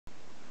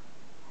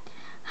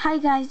Hi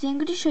guys, I'm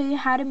going to show you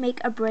how to make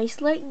a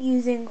bracelet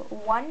using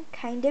one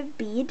kind of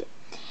bead,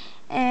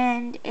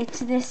 and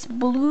it's this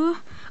blue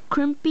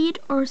crimp bead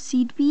or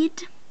seed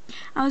bead.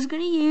 I was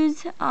going to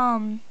use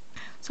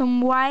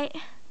some white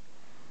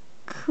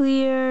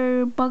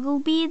clear bugle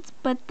beads,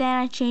 but then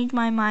I changed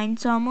my mind,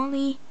 so I'm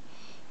only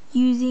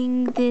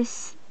using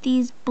these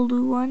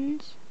blue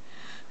ones.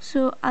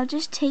 So I'll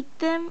just take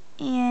them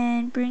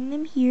and bring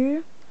them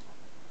here,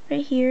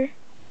 right here,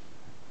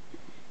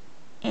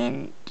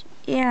 and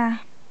yeah.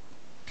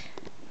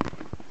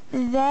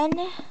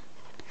 Then,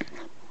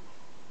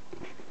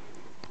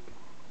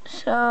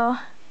 so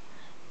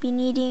be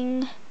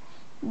needing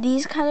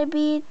these kind of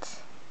beads,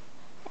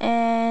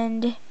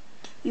 and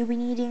you'll be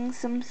needing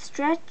some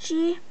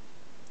stretchy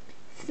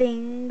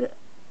thing,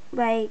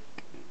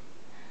 like,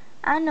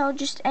 I don't know,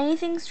 just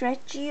anything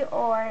stretchy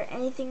or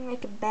anything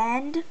like a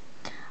band.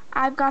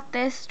 I've got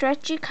this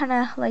stretchy kind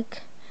of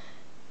like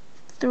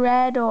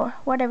thread or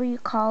whatever you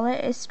call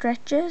it, it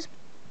stretches.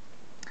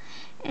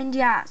 And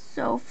yeah,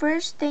 so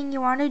first thing you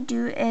want to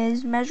do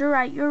is measure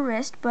out your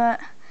wrist,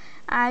 but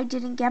I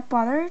didn't get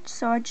bothered,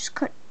 so I just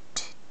cut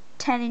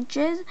 10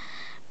 inches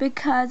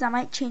because I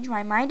might change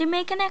my mind and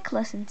make a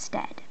necklace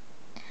instead.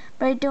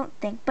 But I don't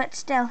think, but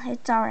still,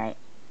 it's alright.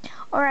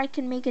 Or I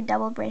can make a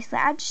double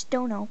bracelet, I just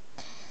don't know.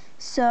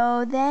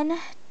 So then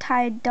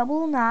tie a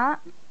double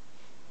knot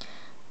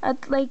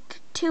at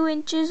like 2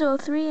 inches or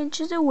 3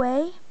 inches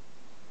away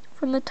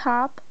from the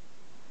top.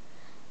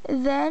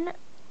 Then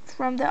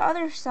from the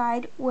other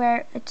side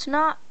where it's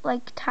not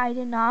like tied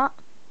a knot,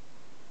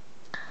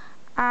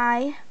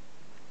 I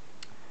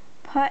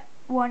put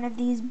one of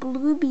these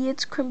blue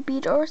beads, crimp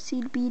bead or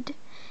seed bead,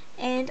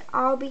 and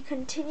I'll be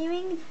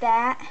continuing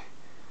that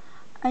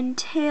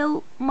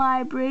until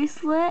my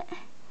bracelet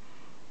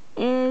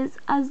is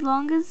as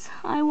long as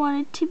I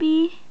want it to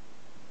be.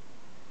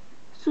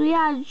 So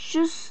yeah, it's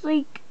just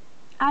like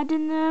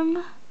adding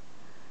them.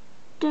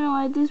 Don't know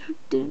why this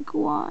didn't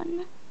go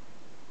on.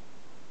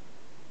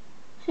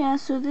 Yeah,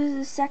 so this is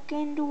the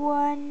second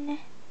one,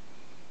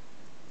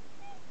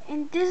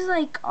 and this is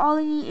like all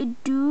you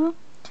need to do.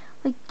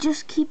 Like,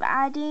 just keep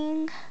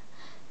adding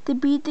the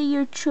bead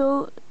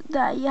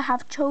that you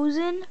have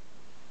chosen,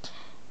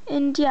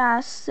 and yeah,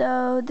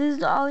 so this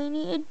is all you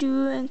need to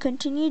do, and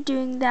continue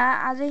doing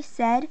that, as I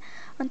said,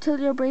 until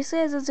your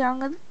bracelet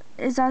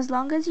is as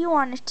long as you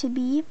want it to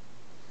be.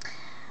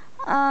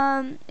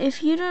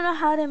 If you don't know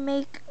how to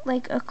make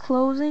like a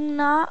closing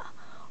knot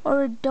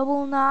or a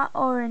double knot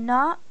or a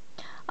knot,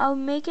 I'll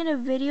make a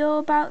video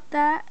about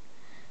that.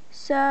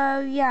 So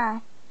yeah,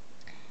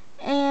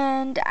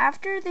 and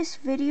after this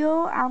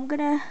video I'm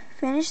gonna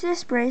finish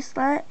this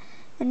bracelet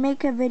and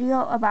make a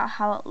video about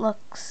how it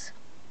looks.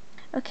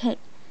 Okay,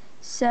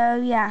 so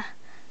yeah,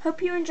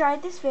 hope you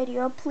enjoyed this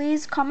video.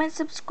 Please comment,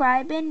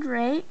 subscribe, and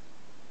rate.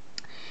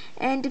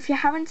 And if you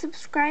haven't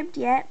subscribed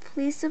yet,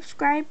 please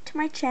subscribe to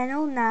my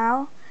channel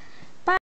now.